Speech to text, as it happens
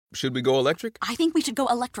should we go electric? I think we should go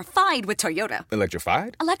electrified with Toyota.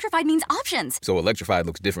 Electrified? Electrified means options. So electrified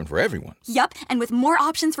looks different for everyone. Yup, and with more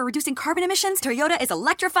options for reducing carbon emissions, Toyota is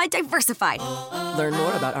electrified diversified. Learn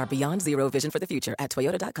more about our Beyond Zero vision for the future at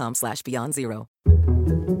toyota.com/Beyond Zero.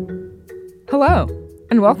 Hello,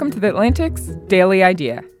 and welcome to The Atlantic's Daily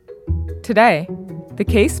Idea. Today, the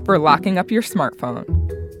case for locking up your smartphone.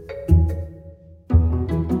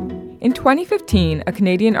 In 2015, a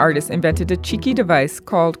Canadian artist invented a cheeky device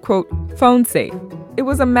called, quote, Phone Safe. It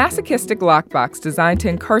was a masochistic lockbox designed to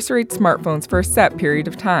incarcerate smartphones for a set period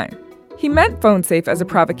of time. He meant Phone Safe as a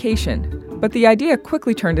provocation, but the idea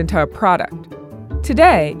quickly turned into a product.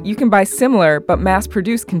 Today, you can buy similar but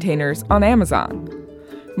mass-produced containers on Amazon.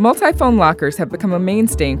 Multi-phone lockers have become a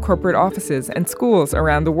mainstay in corporate offices and schools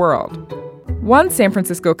around the world. One San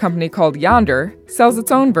Francisco company called Yondr sells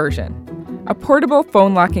its own version, a portable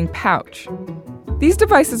phone locking pouch. These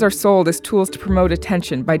devices are sold as tools to promote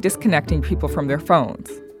attention by disconnecting people from their phones.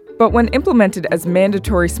 But when implemented as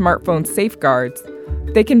mandatory smartphone safeguards,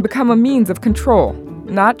 they can become a means of control,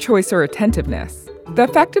 not choice or attentiveness. The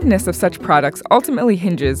effectiveness of such products ultimately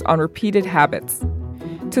hinges on repeated habits.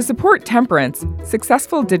 To support temperance,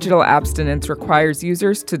 successful digital abstinence requires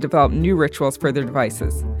users to develop new rituals for their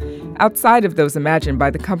devices, outside of those imagined by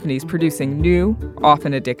the companies producing new,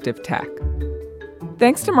 often addictive tech.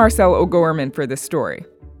 Thanks to Marcel O'Gorman for this story.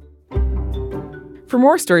 For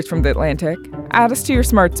more stories from The Atlantic, add us to your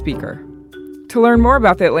smart speaker. To learn more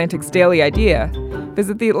about The Atlantic's Daily Idea,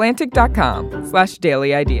 visit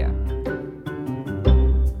theatlantic.com/Daily Idea.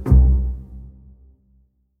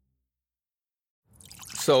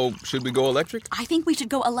 So, should we go electric? I think we should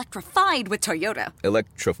go electrified with Toyota.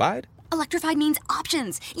 Electrified? Electrified means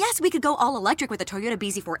options. Yes, we could go all electric with the Toyota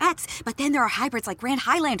BZ4X, but then there are hybrids like Grand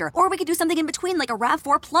Highlander, or we could do something in between like a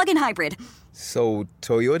RAV4 plug-in hybrid. So,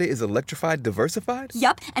 Toyota is electrified diversified?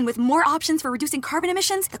 Yup, and with more options for reducing carbon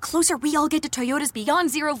emissions, the closer we all get to Toyota's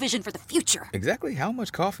Beyond Zero vision for the future. Exactly how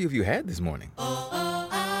much coffee have you had this morning?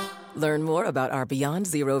 Learn more about our Beyond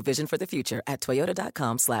Zero vision for the future at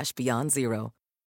toyota.com/Beyond Zero.